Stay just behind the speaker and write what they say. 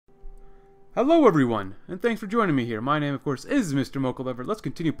Hello everyone, and thanks for joining me here. My name, of course, is Mr. Mochalover. Let's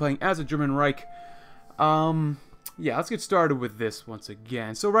continue playing as a German Reich. Yeah, let's get started with this once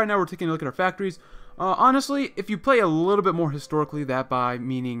again. So right now we're taking a look at our factories. Honestly, if you play a little bit more historically, that by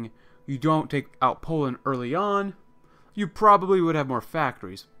meaning you don't take out Poland early on, you probably would have more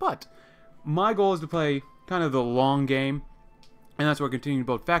factories. But my goal is to play kind of the long game, and that's why we're continuing to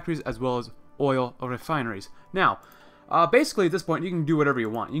build factories as well as oil refineries. Now, basically, at this point, you can do whatever you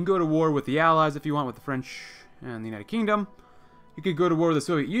want. You can go to war with the Allies if you want, with the French and the United Kingdom. You could go to war with the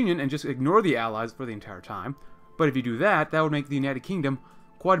Soviet Union and just ignore the Allies for the entire time. But if you do that, that would make the United Kingdom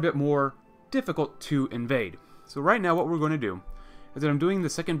quite a bit more difficult to invade. So right now, what we're going to do is that I'm doing the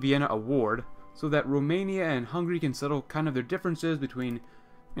Second Vienna Award so that Romania and Hungary can settle kind of their differences between,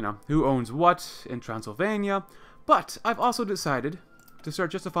 you know, who owns what in Transylvania. But I've also decided to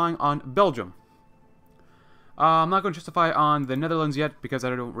start justifying on Belgium. I'm not going to justify on the Netherlands yet because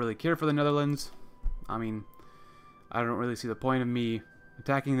I don't really care for the Netherlands. I mean, I don't really see the point of me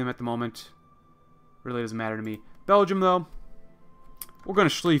attacking them at the moment. Really doesn't matter to me. Belgium, though, we're going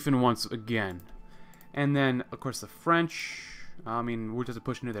to Schlieffen once again. And then, of course, the French. I mean, we're just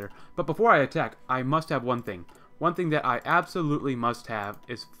pushing into there. But before I attack, I must have one thing. One thing that I absolutely must have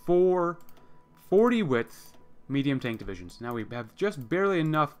is 4 40-width medium tank divisions. Now, we have just barely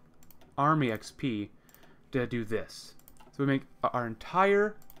enough army XP to do this. So we make our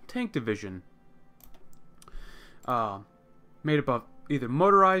entire tank division made up of either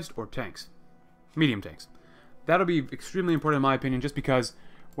motorized or tanks. Medium tanks. That'll be extremely important in my opinion, just because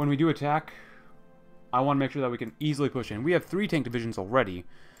when we do attack, I want to make sure that we can easily push in. We have 3 tank divisions already,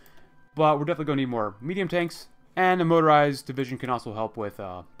 but we're definitely going to need more medium tanks, and a motorized division can also help with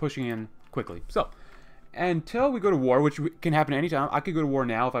pushing in quickly. So, until we go to war, which can happen anytime. I could go to war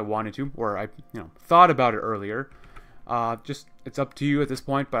now if I wanted to, or I, thought about it earlier. Just, it's up to you at this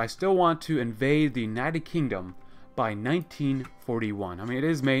point, but I still want to invade the United Kingdom by 1941. I mean, it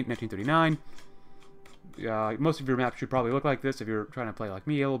is May 1939. Most of your maps should probably look like this if you're trying to play like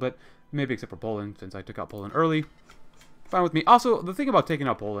me a little bit. Maybe except for Poland, since I took out Poland early. Fine with me. Also, the thing about taking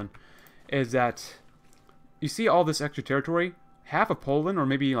out Poland is that you see all this extra territory. Half of Poland, or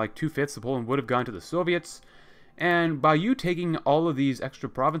maybe like 2/5 of Poland, would have gone to the Soviets. And by you taking all of these extra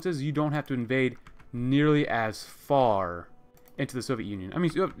provinces, you don't have to invade nearly as far into the Soviet Union. I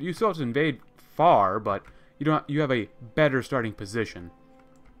mean, you still have to invade far, but you have a better starting position.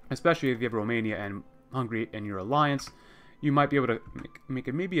 Especially if you have Romania and Hungary in your alliance, you might be able to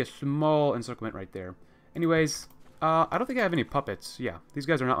make maybe a small encirclement right there. Anyways, I don't think I have any puppets. Yeah, these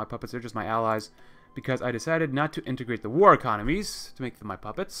guys are not my puppets, they're just my allies, because I decided not to integrate the war economies to make them my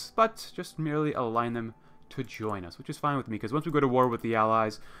puppets, but just merely align them to join us, which is fine with me, because once we go to war with the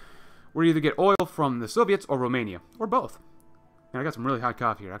Allies, we'll either get oil from the Soviets or Romania, or both. And I got some really hot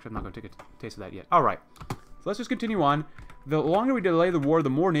coffee here. Actually, I'm not going to take a taste of that yet. Alright, so let's just continue on. The longer we delay the war, the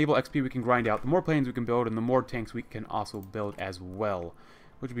more naval XP we can grind out, the more planes we can build, and the more tanks we can also build as well,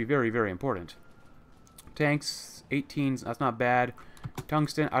 which would be very, very important. Tanks, 18s, that's not bad.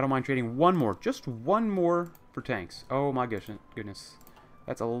 Tungsten, I don't mind trading one more. Just one more for tanks. Oh my goodness.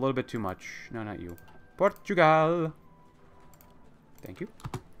 That's a little bit too much. No, not you. Portugal. Thank you.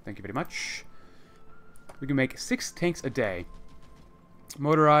 Thank you very much. We can make 6 tanks a day.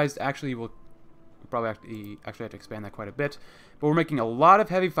 Motorized, actually, we'll probably actually have to expand that quite a bit. But we're making a lot of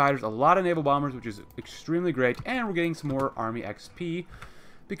heavy fighters, a lot of naval bombers, which is extremely great. And we're getting some more army XP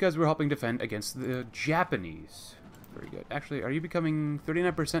because we're helping defend against the Japanese. Very good. Actually, are you becoming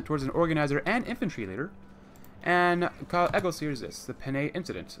 39% towards an organizer and infantry leader? And Eggles, here's this. The Panay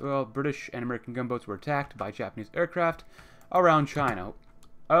incident. Well, British and American gunboats were attacked by Japanese aircraft around China.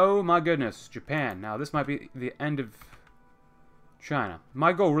 Oh my goodness, Japan. Now, this might be the end of China.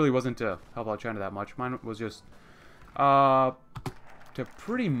 My goal really wasn't to help out China that much. Mine was just to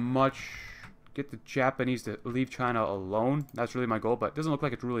pretty much get the Japanese to leave China alone. That's really my goal, but it doesn't look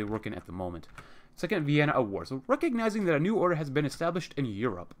like it's really working at the moment. Second Vienna Award. So recognizing that a new order has been established in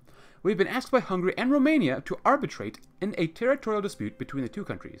Europe, we've been asked by Hungary and Romania to arbitrate in a territorial dispute between the two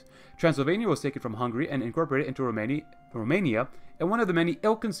countries. Transylvania was taken from Hungary and incorporated into Romania in one of the many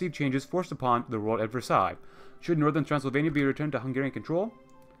ill-conceived changes forced upon the world at Versailles. Should northern Transylvania be returned to Hungarian control?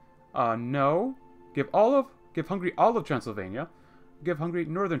 No. Give Hungary all of Transylvania. Give Hungary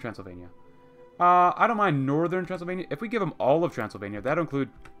northern Transylvania. I don't mind northern Transylvania. If we give them all of Transylvania, that'll include,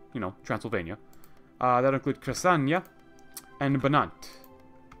 Transylvania. That'll include Kresania and Banat.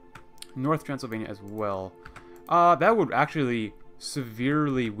 North Transylvania as well. That would actually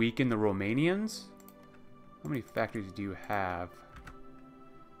severely weaken the Romanians. How many factories do you have?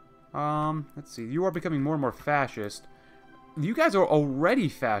 Let's see. You are becoming more and more fascist. you guys are already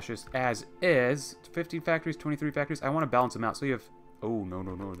fascist as is. 15 factories, 23 factories. I want to balance them out. So you have... Oh, no,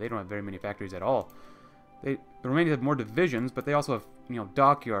 no, no. They don't have very many factories at all. The Romanians have more divisions, but they also have, you know,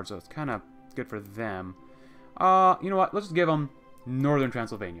 dockyards, so it's kind of good for them. You know what? Let's just give them Northern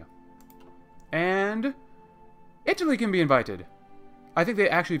Transylvania. And Italy can be invited. I think they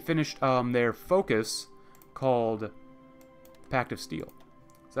actually finished their focus called Pact of Steel.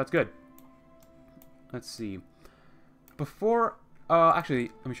 So that's good. Let's see. Before...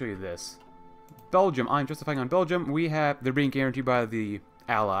 actually, let me show you this. Belgium. I'm justifying on Belgium. We have... They're being guaranteed by the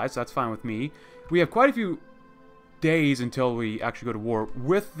Allies, so that's fine with me. We have quite a few days until we actually go to war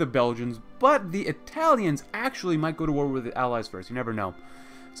with the Belgians, but the Italians actually might go to war with the Allies first. You never know.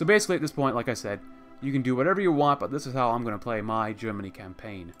 So basically, at this point, like I said, you can do whatever you want, but this is how I'm going to play my Germany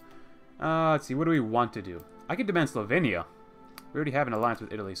campaign. Let's see. What do we want to do? I could demand Slovenia. We already have an alliance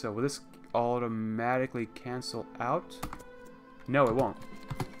with Italy, so will this automatically cancel out? No, it won't.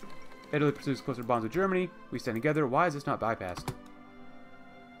 Italy pursues closer bonds with Germany. We stand together. Why is this not bypassed?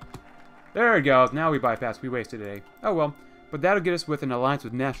 There it goes. Now we bypassed. We wasted a. Oh well. But that'll get us with an alliance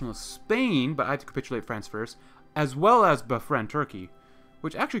with nationalist Spain, but I have to capitulate France first, as well as befriend Turkey,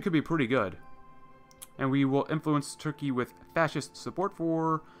 which actually could be pretty good. And we will influence Turkey with fascist support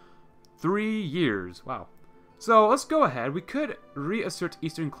for 3 years. Wow. So let's go ahead. We could reassert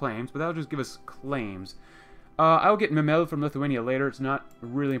Eastern claims, but that'll just give us claims. I'll get Memel from Lithuania later. It's not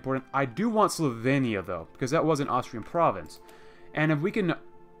really important. I do want Slovenia, though, because that was an Austrian province. And if we can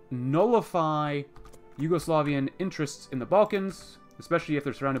nullify Yugoslavian interests in the Balkans, especially if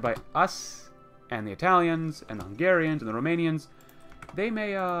they're surrounded by us and the Italians and the Hungarians and the Romanians, they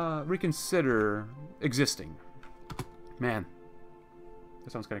may reconsider existing. Man,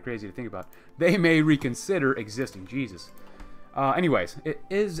 that sounds kind of crazy to think about. They may reconsider existing. Jesus. Anyways, it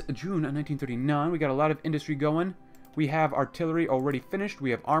is June of 1939. We got a lot of industry going. We have artillery already finished.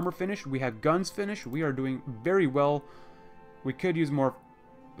 We have armor finished. We have guns finished. We are doing very well. We could use more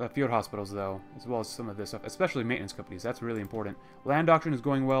field hospitals, though, as well as some of this stuff, especially maintenance companies. That's really important. Land doctrine is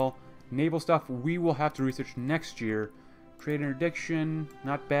going well. Naval stuff, we will have to research next year. Trade interdiction,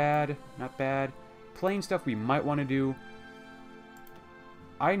 not bad, not bad. Plane stuff we might want to do.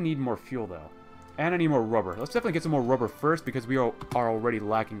 I need more fuel, though. And I need more rubber. Let's definitely get some more rubber first, because we are already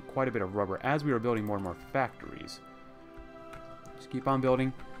lacking quite a bit of rubber as we are building more and more factories. Just keep on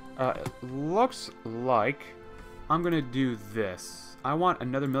building. It looks like I'm going to do this. I want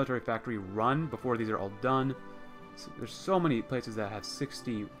another military factory run before these are all done. There's so many places that have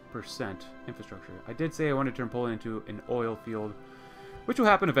 60% infrastructure. I did say I wanted to turn Poland into an oil field, which will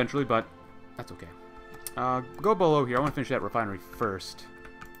happen eventually, but that's okay. Go below here. I want to finish that refinery first.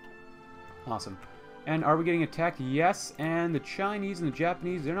 Awesome. And are we getting attacked? Yes, and the Chinese and the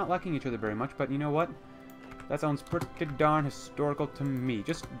Japanese, they're not liking each other very much, but you know what? That sounds pretty darn historical to me.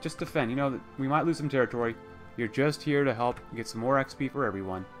 Just defend. You know, we might lose some territory. You're just here to help get some more XP for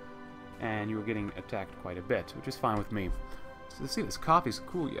everyone. And you were getting attacked quite a bit, which is fine with me. So let's see if this coffee's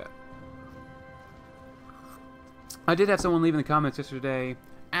cool yet. I did have someone leave in the comments yesterday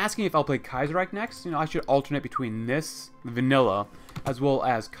asking if I'll play Kaiserreich next. You know, I should alternate between this, vanilla, as well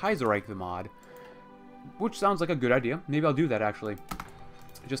as Kaiserreich the mod. Which sounds like a good idea. Maybe I'll do that, actually.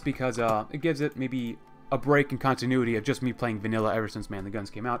 Just because it gives it maybe a break in continuity of just me playing vanilla ever since Man the Guns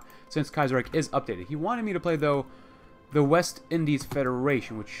came out, since Kaiserreich is updated. He wanted me to play, though, the West Indies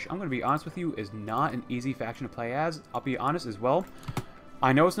Federation, which, I'm going to be honest with you, is not an easy faction to play as. I'll be honest as well.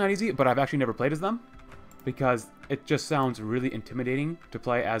 I know it's not easy, but I've actually never played as them, because it just sounds really intimidating to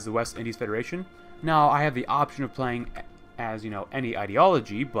play as the West Indies Federation. Now, I have the option of playing as, you know, any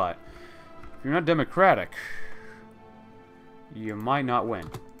ideology, but if you're not democratic, you might not win.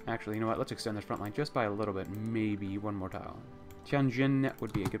 Actually, you know what? Let's extend this front line just by a little bit. Maybe one more tile. Tianjin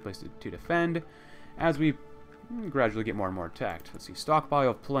would be a good place to defend as we gradually get more and more attacked. Let's see. Stockpile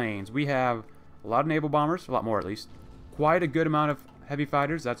of planes. We have a lot of naval bombers. A lot more, at least. Quite a good amount of heavy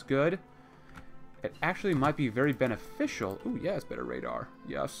fighters. That's good. It actually might be very beneficial. Ooh, yes. Better radar.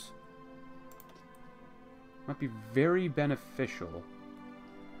 Yes. Might be very beneficial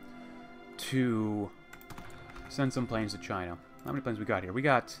to send some planes to China. How many planes we got here? We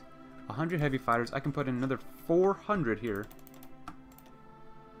got 100 heavy fighters. I can put in another 400 here.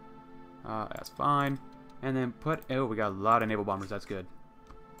 That's fine. And then put... Oh, we got a lot of naval bombers. That's good.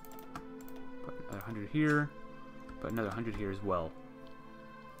 Put another 100 here. Put another 100 here as well.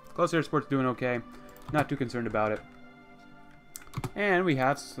 Close air support's doing okay. Not too concerned about it. And we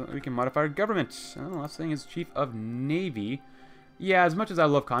have... we can modify our government. Oh, last thing is Chief of Navy. Yeah, as much as I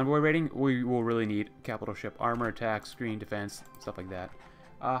love convoy rating, we will really need capital ship armor, attack, screen, defense, stuff like that.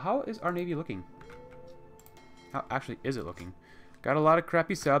 How is our Navy looking? How actually is it looking? Got a lot of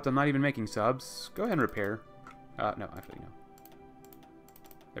crappy subs. I'm not even making subs. Go ahead and repair. No, actually, no.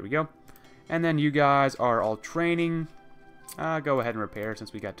 There we go. And then you guys are all training. Go ahead and repair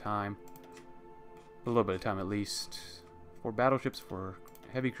since we got time. A little bit of time at least. 4 battleships, 4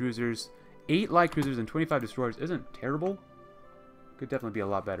 heavy cruisers, 8 light cruisers, and 25 destroyers isn't terrible. Could definitely be a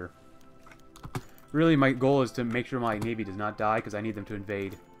lot better. Really, my goal is to make sure my navy does not die, because I need them to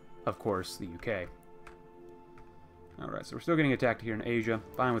invade, of course, the UK. Alright, so we're still getting attacked here in Asia.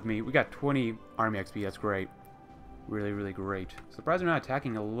 Fine with me. We got 20 army XP. That's great. Really, really great. Surprised they're not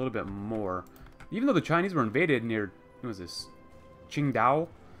attacking a little bit more. Even though the Chinese were invaded near, what was this? Qingdao.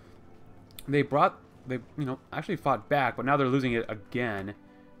 They, you know, actually fought back, but now they're losing it again.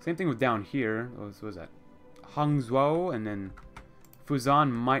 Same thing with down here. What was that? Hangzhou, and then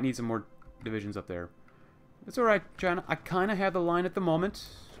Fuzan might need some more divisions up there. It's alright, China. I kind of have the line at the moment.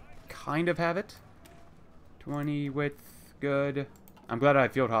 Kind of have it. 20 width, good. I'm glad I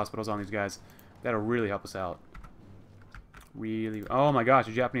have field hospitals on these guys. That'll really help us out. Really. Oh my gosh,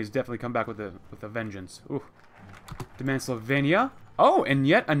 the Japanese definitely come back with a vengeance. Ooh. Demand Slovenia. Oh, and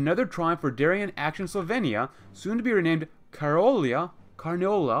yet another triumph for Darien Action Slovenia, soon to be renamed Carniola,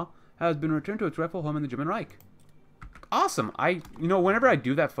 has been returned to its rightful home in the German Reich. Awesome. You know, whenever I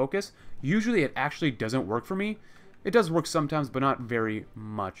do that focus, usually it actually doesn't work for me. It does work sometimes, but not very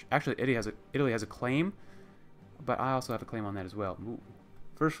much. Actually, Italy has a claim, but I also have a claim on that as well. Ooh.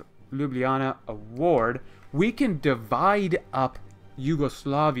 First Ljubljana award. We can divide up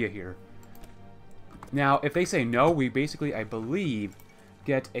Yugoslavia here. Now, if they say no, we basically, I believe,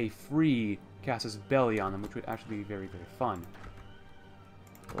 get a free Casus Belli on them, which would actually be very, very fun.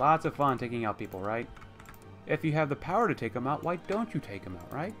 Lots of fun taking out people, right? If you have the power to take them out, why don't you take them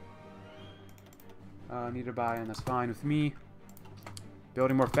out, right? Need to buy, and that's fine with me.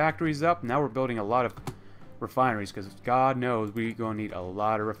 Building more factories up. Now we're building a lot of refineries, because God knows we're going to need a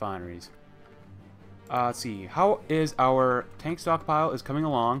lot of refineries. Let's see. How is our tank stockpile is coming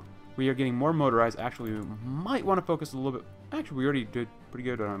along? We are getting more motorized. Actually, we might want to focus a little bit. Actually, we already did pretty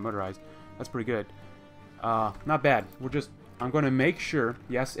good on motorized. That's pretty good. Not bad. I'm going to make sure.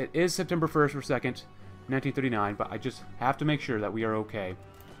 Yes, it is September 1st or 2nd, 1939, but I just have to make sure that we are okay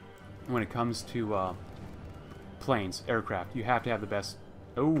when it comes to planes, aircraft. You have to have the best.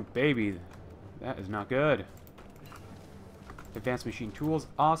 Oh, baby. That is not good. Advanced machine tools.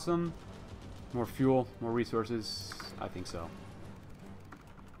 Awesome. More fuel, more resources. I think so.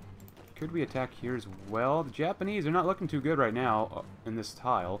 Could we attack here as well? The Japanese are not looking too good right now in this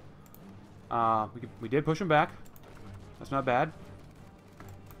tile. We did push them back. That's not bad.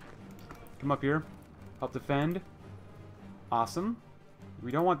 Come up here. Help defend. Awesome.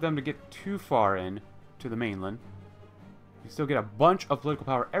 We don't want them to get too far in to the mainland. We still get a bunch of political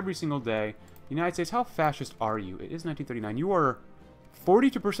power every single day. United States, how fascist are you? It is 1939. You are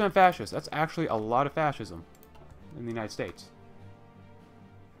 42% fascist. That's actually a lot of fascism in the United States.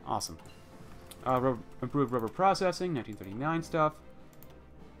 Awesome. Improved rubber processing, 1939 stuff.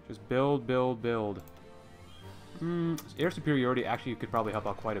 Just build, build, build. Air superiority actually could probably help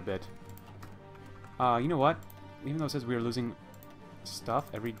out quite a bit. You know what? Even though it says we are losing stuff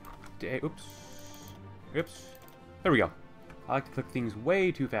every day. Oops. Oops. There we go. I like to click things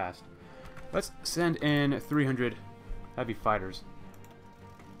way too fast. Let's send in 300 heavy fighters.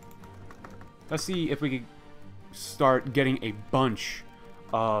 Let's see if we can start getting a bunch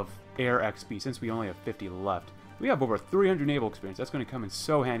of air XP, since we only have 50 left. We have over 300 naval experience. That's going to come in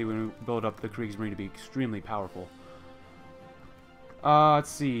so handy when we build up the Kriegsmarine to be extremely powerful. Let's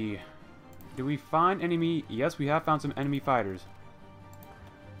see. Do we find enemy? Yes, we have found some enemy fighters.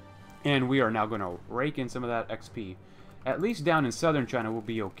 And we are now going to rake in some of that XP. At least down in southern China will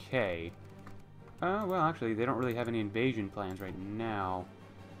be okay. Well, actually, they don't really have any invasion plans right now.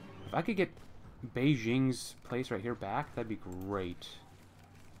 If I could get Beijing's place right here back, that'd be great.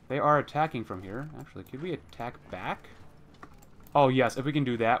 They are attacking from here. Actually, could we attack back? Oh, yes. If we can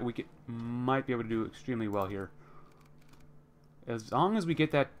do that, we might be able to do extremely well here. As long as we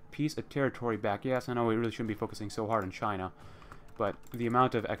get that piece of territory back. Yes, I know we really shouldn't be focusing so hard on China. But the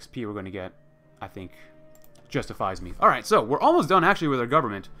amount of XP we're going to get, I think, justifies me. Alright, so we're almost done, actually, with our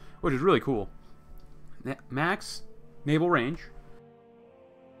government, which is really cool. Max naval range.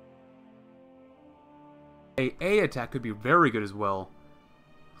 A attack could be very good as well.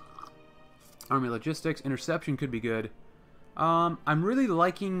 Army logistics, interception could be good. I'm really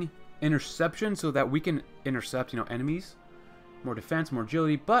liking interception so that we can intercept, enemies. More defense, more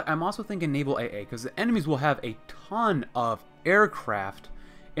agility, but I'm also thinking naval AA because the enemies will have a ton of aircraft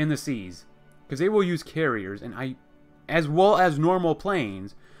in the seas because they will use carriers and as well as normal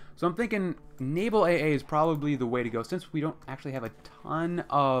planes, So I'm thinking naval AA is probably the way to go, since we don't actually have a ton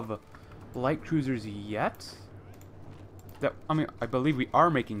of light cruisers yet. That, I mean, I believe we are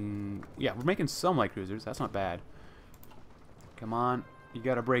making... Yeah, we're making some light cruisers. That's not bad. Come on. You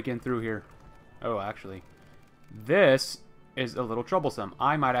gotta break in through here. Oh, actually. This is a little troublesome.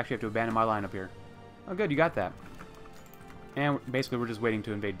 I might actually have to abandon my line up here. Oh, good. You got that. And basically, we're just waiting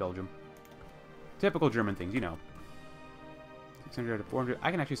to invade Belgium. Typical German things, you know. 600 to 400.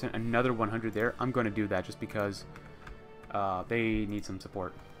 I can actually send another 100 there. I'm going to do that just because they need some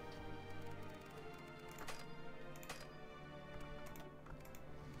support.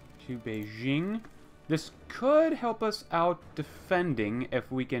 To Beijing. This could help us out defending if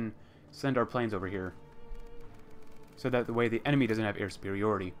we can send our planes over here. So that the way the enemy doesn't have air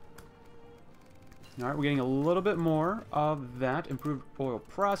superiority. Alright, we're getting a little bit more of that. Improved oil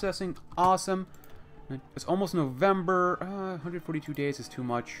processing. Awesome. It's almost November. 142 days is too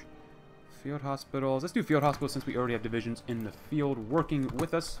much. Field hospitals. Let's do field hospitals since we already have divisions in the field working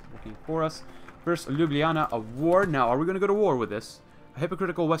with us, working for us. First, Ljubljana, a war. Now, are we going to go to war with this?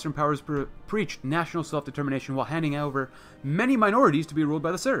 Hypocritical Western powers preach national self-determination while handing over many minorities to be ruled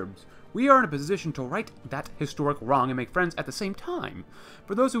by the Serbs. We are in a position to right that historic wrong and make friends at the same time.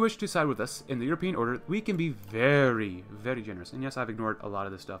 For those who wish to side with us in the European order, we can be very, very generous. And yes, I've ignored a lot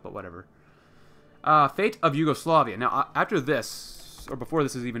of this stuff, but whatever. Fate of Yugoslavia. Now, after this, or before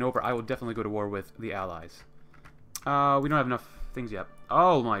this is even over, I will definitely go to war with the Allies. We don't have enough things yet.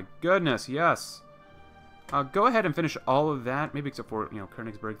 Oh my goodness, yes. Go ahead and finish all of that, maybe except for, you know,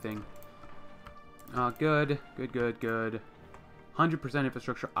 Königsberg thing. Good, good, good, good. 100%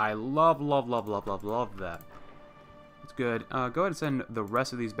 infrastructure. I love, love, love, love, love, love that. It's good. Go ahead and send the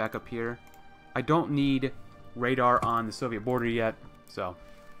rest of these back up here. I don't need radar on the Soviet border yet, so.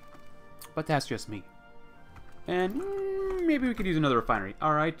 But that's just me. And maybe we could use another refinery.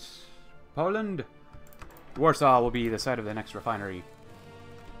 Alright. Poland. Warsaw will be the site of the next refinery.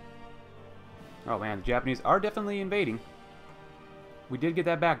 Oh man, the Japanese are definitely invading. We did get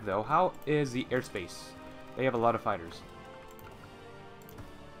that back though. How is the airspace? They have a lot of fighters.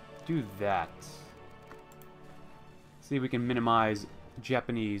 Do that. See if we can minimize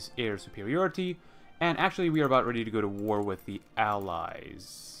Japanese air superiority. And actually we are about ready to go to war with the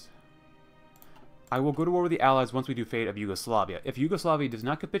Allies. I will go to war with the Allies once we do Fate of Yugoslavia. If Yugoslavia does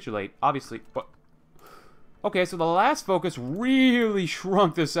not capitulate, obviously... Okay, so the last focus really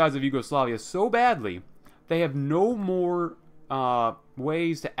shrunk the size of Yugoslavia so badly, they have no more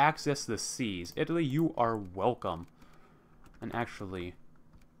ways to access the seas. Italy, you are welcome. And actually,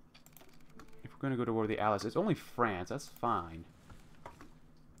 if we're going to go to war with the Allies, it's only France. That's fine.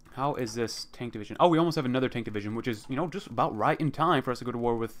 How is this tank division? Oh, we almost have another tank division, which is, you know, just about right in time for us to go to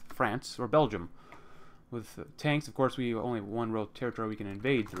war with France or Belgium. With tanks, of course, we only have one real territory we can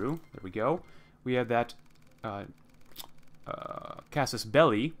invade through. There we go. We have that Casus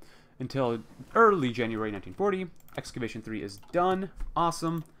Belli until early January 1940. Excavation 3 is done.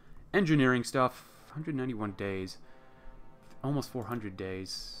 Awesome. Engineering stuff. 191 days. Almost 400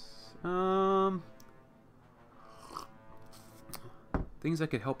 days. Things that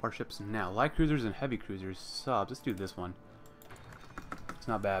could help our ships now. Light cruisers and heavy cruisers. Subs. Let's do this one. It's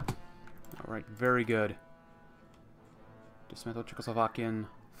not bad. Alright, very good. Dismantle Czechoslovakian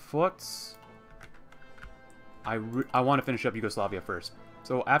foots. I want to finish up Yugoslavia first.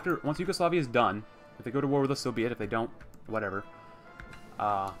 So once Yugoslavia is done, if they go to war with us, so be it. If they don't, whatever.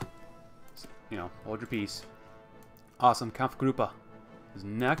 You know, hold your peace. Awesome. Kampfgruppe is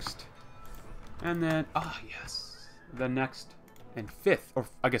next. And then, yes. The next and 5th, or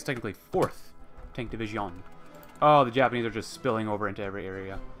I guess technically 4th tank division. Oh, the Japanese are just spilling over into every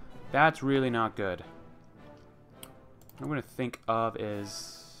area. That's really not good. What I'm going to think of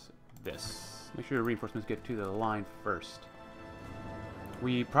is this. Make sure your reinforcements get to the line first.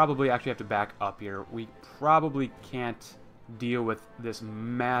 We probably actually have to back up here. We probably can't deal with this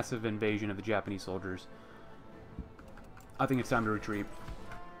massive invasion of the Japanese soldiers. I think it's time to retreat.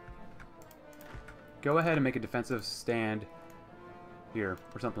 Go ahead and make a defensive stand here,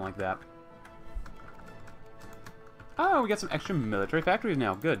 or something like that. Oh, we got some extra military factories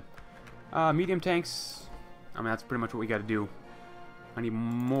now. Good. Medium tanks. I mean, that's pretty much what we got to do. I need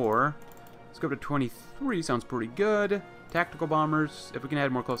more. Let's go up to 23. Sounds pretty good. Tactical bombers. If we can add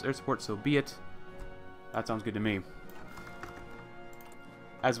more close air support, so be it. That sounds good to me.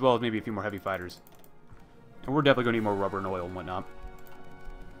 As well as maybe a few more heavy fighters. And we're definitely going to need more rubber and oil and whatnot.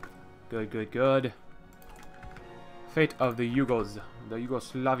 Good, good, good. Fate of the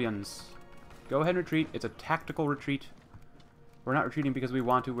Yugoslavians. Go ahead and retreat. It's a tactical retreat. We're not retreating because we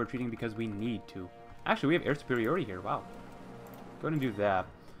want to. We're retreating because we need to. Actually, we have air superiority here. Wow. Go ahead and do that.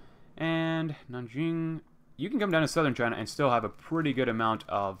 And Nanjing, you can come down to southern China and still have a pretty good amount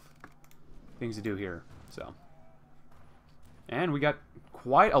of things to do here. So, and we got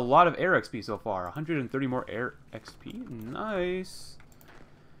quite a lot of air XP so far. 130 more air XP. Nice.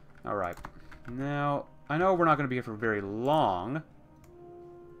 Alright. Now, I know we're not going to be here for very long.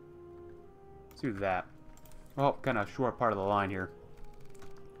 Let's do that. Well, kind of short part of the line here.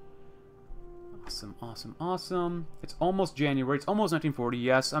 Awesome, awesome, awesome. It's almost January. It's almost 1940,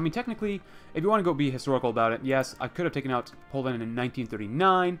 yes. I mean, technically, if you want to go be historical about it, yes, I could have taken out Poland in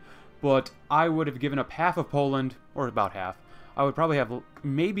 1939, but I would have given up half of Poland, or about half. I would probably have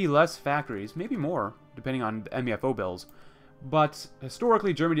maybe less factories, maybe more, depending on the MEFO bills. But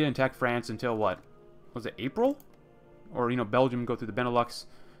historically, Germany didn't attack France until, what? Was it April? Or, you know, Belgium go through the Benelux.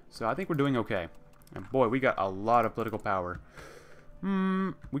 So I think we're doing okay. And boy, we got a lot of political power.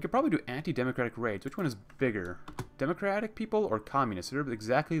 We could probably do anti-democratic raids. Which one is bigger? Democratic people or communists? They're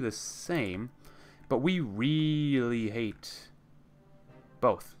exactly the same, but we really hate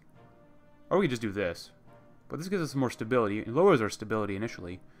both. Or we could just do this. But this gives us more stability. It lowers our stability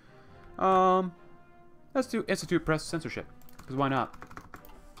initially. Let's do institute press censorship. Because why not?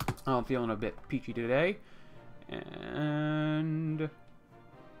 I'm feeling a bit peachy today. And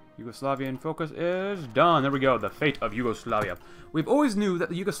Yugoslavian focus is done. There we go. The fate of Yugoslavia. We've always knew that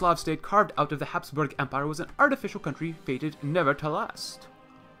the Yugoslav state carved out of the Habsburg Empire was an artificial country fated never to last.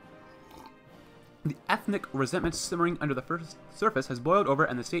 The ethnic resentment simmering under the surface has boiled over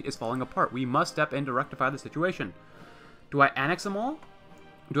and the state is falling apart. We must step in to rectify the situation. Do I annex them all?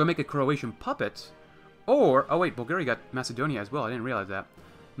 Do I make a Croatian puppet? Or, oh wait, Bulgaria got Macedonia as well. I didn't realize that.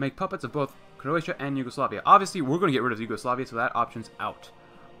 Make puppets of both Croatia and Yugoslavia. Obviously, we're going to get rid of Yugoslavia, so that option's out.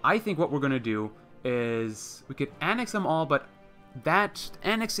 I think what we're going to do is we could annex them all, but that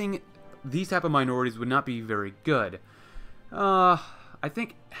annexing these type of minorities would not be very good. I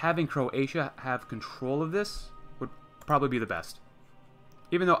think having Croatia have control of this would probably be the best.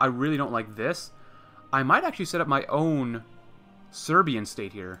 Even though I really don't like this, I might actually set up my own Serbian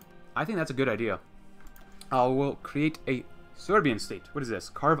state here. I think that's a good idea. I will create a Serbian state. What is this?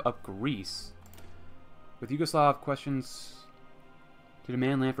 Carve up Greece. With Yugoslav questions to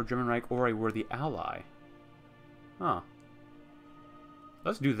demand land for German Reich or a worthy ally. Huh.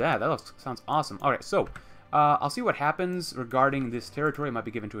 Let's do that. That sounds awesome. Alright, so I'll see what happens regarding this territory. It might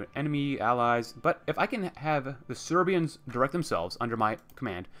be given to enemy, allies, but if I can have the Serbians direct themselves under my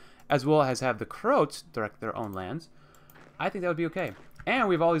command, as well as have the Croats direct their own lands, I think that would be okay. And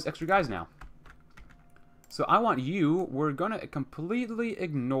we have all these extra guys now. So I want you, we're going to completely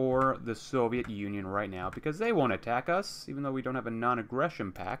ignore the Soviet Union right now, because they won't attack us, even though we don't have a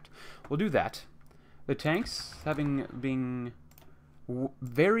non-aggression pact. We'll do that. The tanks, having been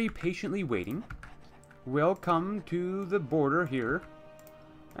very patiently waiting, will come to the border here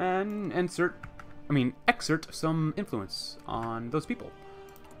and exert some influence on those people.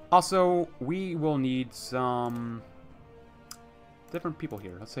 Also, we will need some different people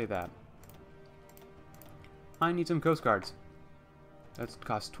here. Let's say that. I need some Coast Guards. That's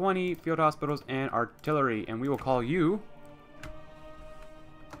cost 20, field hospitals, and artillery. And we will call you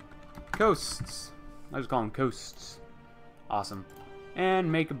Coasts. I just call them Coasts. Awesome.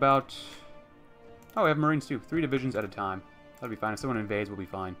 And make about... oh, we have Marines too. 3 divisions at a time. That'll be fine. If someone invades, we'll be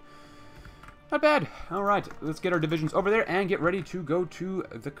fine. Not bad. Alright, let's get our divisions over there and get ready to go to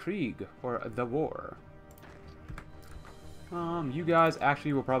the Krieg, or the war. You guys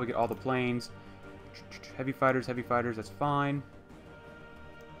actually will probably get all the planes. Heavy fighters, that's fine.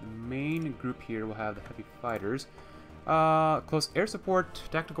 The main group here will have the heavy fighters. Close air support,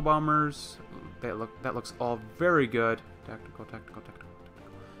 tactical bombers. That looks all very good. Tactical.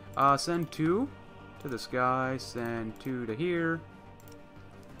 Send 2 to this guy, send 2 to here,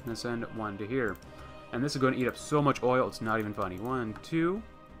 and then send 1 to here. And this is going to eat up so much oil, it's not even funny. 1, 2.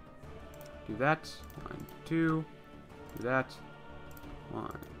 Do that. 1, 2. Do that.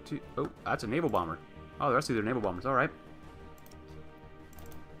 1, 2. Oh, that's a naval bomber. Oh, the rest of these are naval bombers. Alright.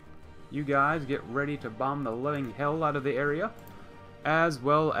 You guys get ready to bomb the living hell out of the area, as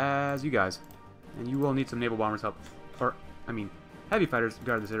well as you guys. And you will need some naval bombers help. Or, I mean, heavy fighters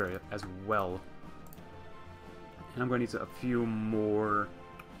guard this area as well. And I'm going to need a few more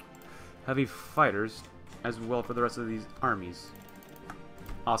heavy fighters as well for the rest of these armies.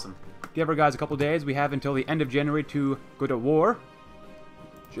 Awesome. Give our guys a couple days. We have until the end of January to go to war.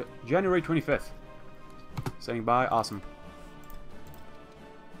 January 25th. Standing by. Awesome.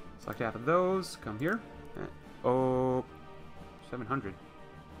 Select half of those. Come here. Oh, 700.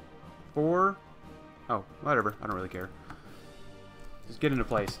 4. Oh, whatever. I don't really care. Just get into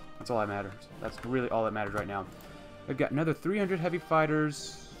place. That's all that matters. That's really all that matters right now. We've got another 300 heavy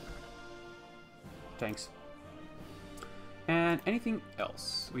fighters. tanks. And anything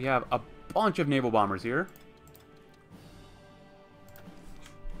else? We have a bunch of naval bombers here.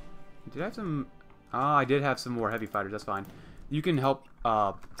 Did I have some... I did have some more heavy fighters. That's fine. You can help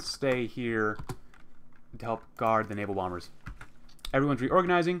stay here to help guard the naval bombers. Everyone's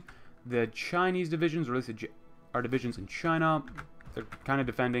reorganizing. The Chinese divisions, or at least our divisions in China, they're kind of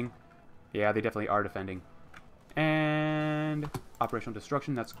defending. Yeah, they definitely are defending. And operational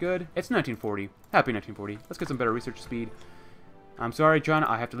destruction, that's good. It's 1940. Happy 1940. Let's get some better research speed. I'm sorry, China,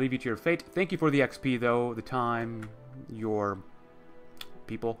 I have to leave you to your fate. Thank you for the XP, though, the time, your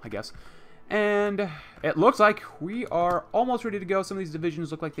people, I guess. And it looks like we are almost ready to go. Some of these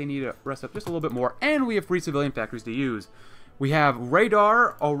divisions look like they need to rest up just a little bit more. And we have 3 civilian factories to use. We have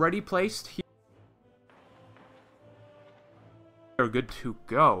radar already placed here. We're good to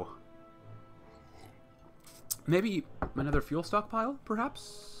go. Maybe another fuel stockpile,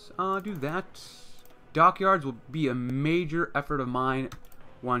 perhaps? Do that. Dockyards will be a major effort of mine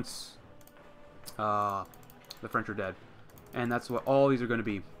once the French are dead. And that's what all these are going to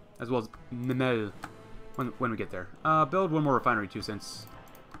be. As well as Memel when we get there. Build one more refinery too, since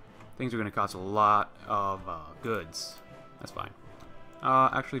things are going to cost a lot of goods. That's fine.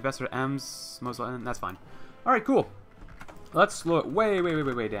 Actually, Vester M's, that's fine. Alright, cool. Let's slow it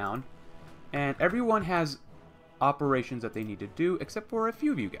way down. And everyone has operations that they need to do, except for a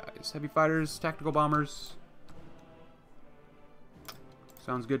few of you guys. Heavy fighters, tactical bombers.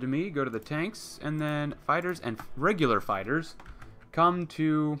 Sounds good to me. Go to the tanks, and then fighters and regular fighters come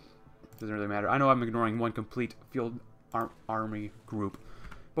to... Doesn't really matter. I know I'm ignoring one complete field army group,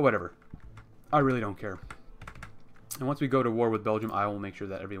 but whatever. I really don't care. And once we go to war with Belgium, I will make sure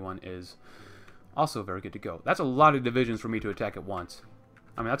that everyone is also very good to go. That's a lot of divisions for me to attack at once.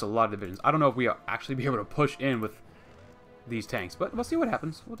 I mean, that's a lot of divisions. I don't know if we'll actually be able to push in with these tanks, but we'll see what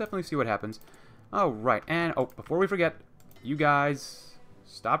happens. We'll definitely see what happens. Oh, right. And, oh, before we forget, you guys,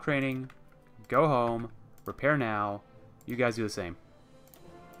 stop training, go home, repair now. You guys do the same.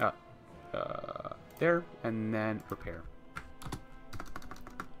 There, and then repair.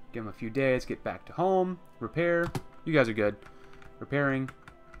 Give them a few days, get back to home, repair. You guys are good. Repairing.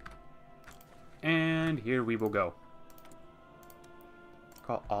 And here we will go.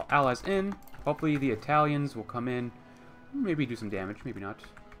 Call all allies in. Hopefully the Italians will come in. Maybe do some damage, maybe not.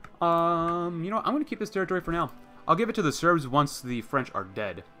 You know what? I'm going to keep this territory for now. I'll give it to the Serbs once the French are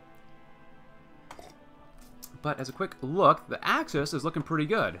dead. But as a quick look, the Axis is looking pretty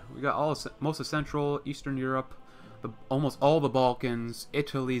good. We got most of Central, Eastern Europe, almost all the Balkans,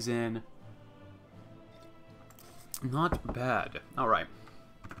 Italy's in. Not bad. Alright.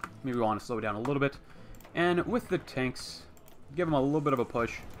 Maybe we want to slow it down a little bit. And with the tanks, give them a little bit of a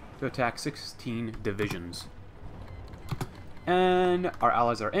push to attack 16 divisions. And our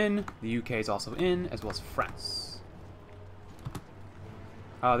allies are in. The UK is also in, as well as France.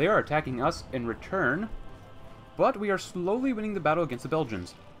 They are attacking us in return. But we are slowly winning the battle against the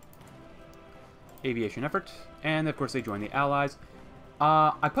Belgians. Aviation effort. And, of course, they join the Allies.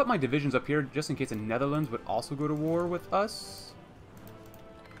 I put my divisions up here just in case the Netherlands would also go to war with us.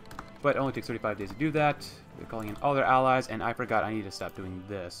 But it only takes 35 days to do that. They're calling in all their allies. And I forgot I need to stop doing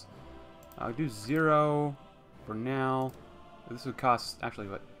this. I'll do 0 for now. This would cost... Actually,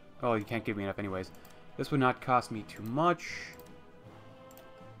 what? Oh, you can't give me enough anyways. This would not cost me too much.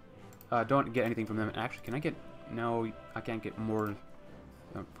 Don't get anything from them. Actually, can I get... No, I can't get more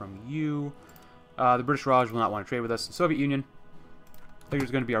from you. The British Raj will not want to trade with us. Soviet Union. I think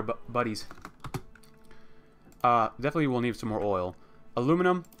it's going to be our buddies. Definitely we'll need some more oil.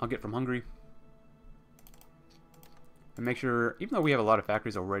 Aluminum, I'll get from Hungary. And make sure, even though we have a lot of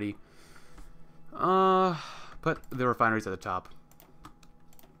factories already, put the refineries at the top.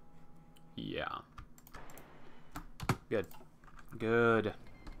 Yeah. Good. Good.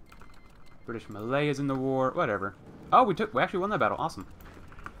 British Malay is in the war. Whatever. Oh, we actually won that battle. Awesome.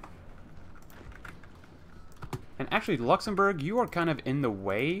 And actually, Luxembourg, you are kind of in the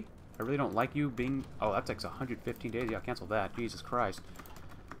way. I really don't like you being... Oh, that takes 115 days. Yeah, cancel that. Jesus Christ.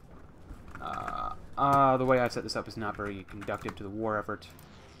 The way I've set this up is not very conducive to the war effort.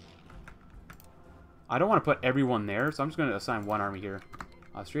 I don't want to put everyone there, so I'm just going to assign one army here.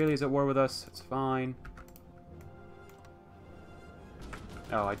 Australia's at war with us. It's fine.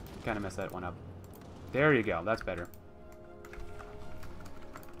 Oh, I kind of messed that one up. There you go. That's better.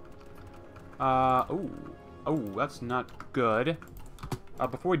 Oh, that's not good.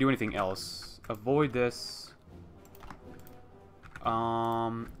 Before we do anything else, avoid this.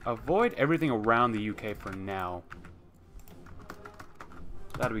 Avoid everything around the UK for now.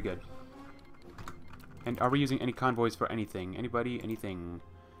 That'll be good. And are we using any convoys for anything? Anybody? Anything?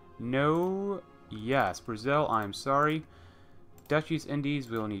 No. Yes. Brazil, I'm sorry. Dutch East Indies,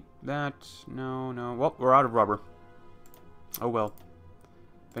 we'll need that. No, no. Well, we're out of rubber. Oh well.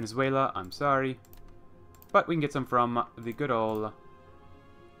 Venezuela, I'm sorry. But we can get some from the good old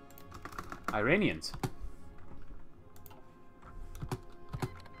Iranians.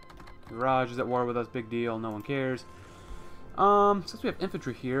 Raj is at war with us, big deal, no one cares. Since we have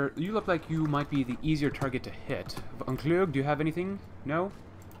infantry here, you look like you might be the easier target to hit. Unklug, do you have anything? No?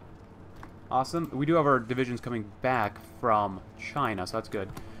 Awesome. We do have our divisions coming back from China, so that's good.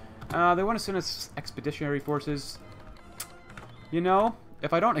 They want to send us expeditionary forces. You know,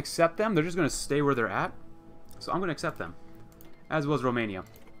 if I don't accept them, they're just going to stay where they're at. So I'm going to accept them. As well as Romania.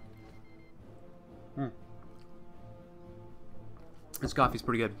 This coffee's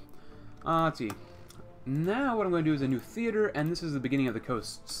pretty good. Let's see. Now what I'm going to do is a new theater, and this is the beginning of the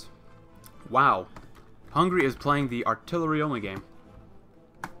coasts. Wow. Hungary is playing the artillery-only game.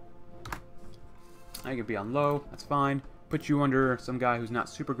 I can be on low, that's fine. Put you under some guy who's not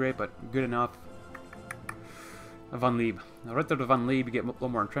super great, but good enough. Van Lieb. Now, right there to Van Lieb, you get a little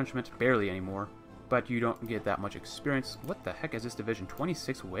more entrenchment. Barely anymore. But you don't get that much experience. What the heck is this division?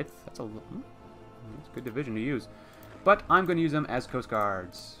 26 width? That's a good division to use. But I'm going to use them as coast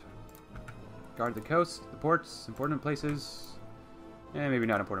guards. Guard the coast, the ports, important places. Maybe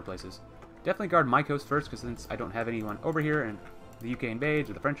not important places. Definitely guard my coast first, because since I don't have anyone over here, and the UK invades,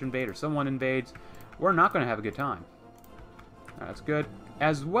 or the French invade, or someone invades, we're not going to have a good time. That's good.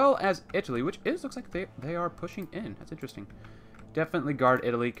 As well as Italy, which looks like they are pushing in. That's interesting. Definitely guard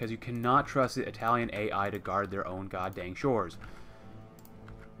Italy, because you cannot trust the Italian AI to guard their own goddamn shores.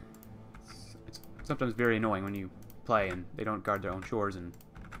 It's sometimes very annoying when you play and they don't guard their own shores and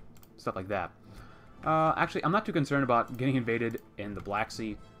stuff like that. Actually, I'm not too concerned about getting invaded in the Black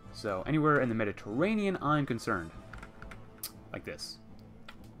Sea, so anywhere in the Mediterranean, I'm concerned. Like this.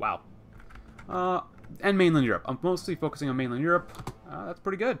 Wow. And mainland Europe. I'm mostly focusing on mainland Europe. That's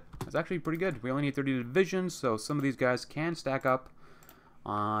pretty good. That's actually pretty good. We only need 30 divisions, so some of these guys can stack up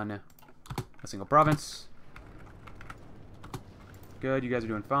on a single province. Good, you guys are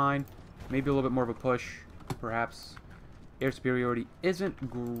doing fine. Maybe a little bit more of a push, perhaps. Air superiority isn't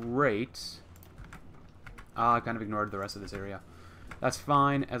great. I kind of ignored the rest of this area. That's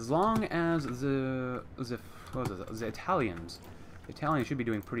fine, as long as the Italians. The Italians should be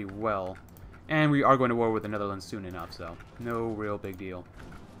doing pretty well. And we are going to war with the Netherlands soon enough, so no real big deal.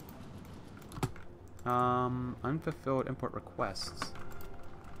 Unfulfilled import requests.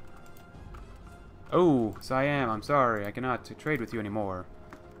 Oh, Siam, I'm sorry. I cannot trade with you anymore.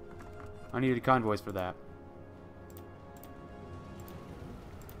 I needed convoys for that.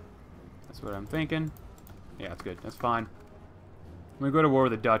 That's what I'm thinking. Yeah, that's good. That's fine. When we go to war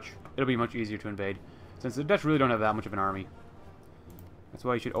with the Dutch, it'll be much easier to invade, since the Dutch really don't have that much of an army. That's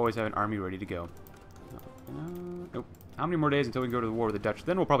why you should always have an army ready to go. Nope. How many more days until we can go to the war with the Dutch?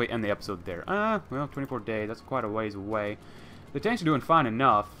 Then we'll probably end the episode there. Well, 24 days. That's quite a ways away. The tanks are doing fine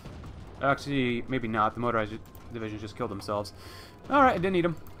enough. Actually, maybe not. The motorized divisions just killed themselves. Alright, I didn't need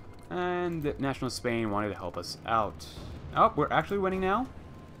them. And the National Spain wanted to help us out. Oh, we're actually winning now.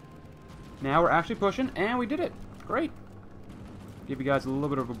 Now we're actually pushing, and we did it. Great. Give you guys a little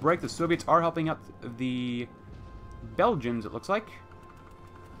bit of a break. The Soviets are helping out the Belgians, it looks like.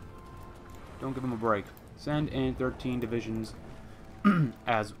 Don't give them a break. Send in 13 divisions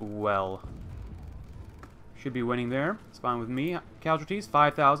as well. Should be winning there. It's fine with me. Casualties,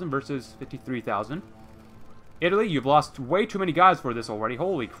 5,000 versus 53,000. Italy, you've lost way too many guys for this already.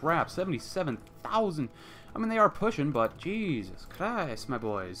 Holy crap, 77,000. I mean, they are pushing, but Jesus Christ, my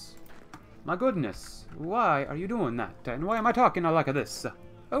boys. My goodness. Why are you doing that? And why am I talking like this?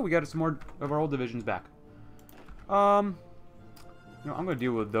 Oh, we got some more of our old divisions back. You know, I'm going to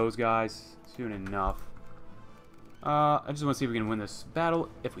deal with those guys soon enough. I just want to see if we can win this battle.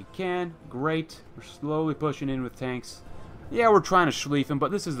 If we can, great. We're slowly pushing in with tanks. Yeah, we're trying to Schlieffen, but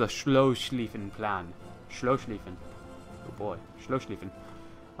this is the Schlieffen plan. Schlieffen. Oh boy, Schlieffen.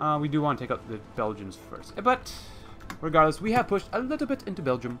 We do want to take out the Belgians first. But, regardless, we have pushed a little bit into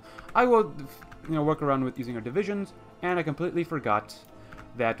Belgium. I will, you know, work around with using our divisions, and I completely forgot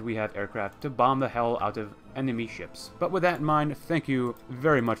that we have aircraft to bomb the hell out of enemy ships. But with that in mind, thank you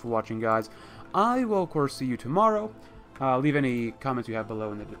very much for watching, guys. I will, of course, see you tomorrow. Leave any comments you have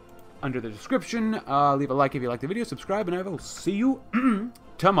below in under the description. Leave a like if you like the video, subscribe, and I will see you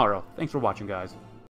tomorrow. Thanks for watching, guys.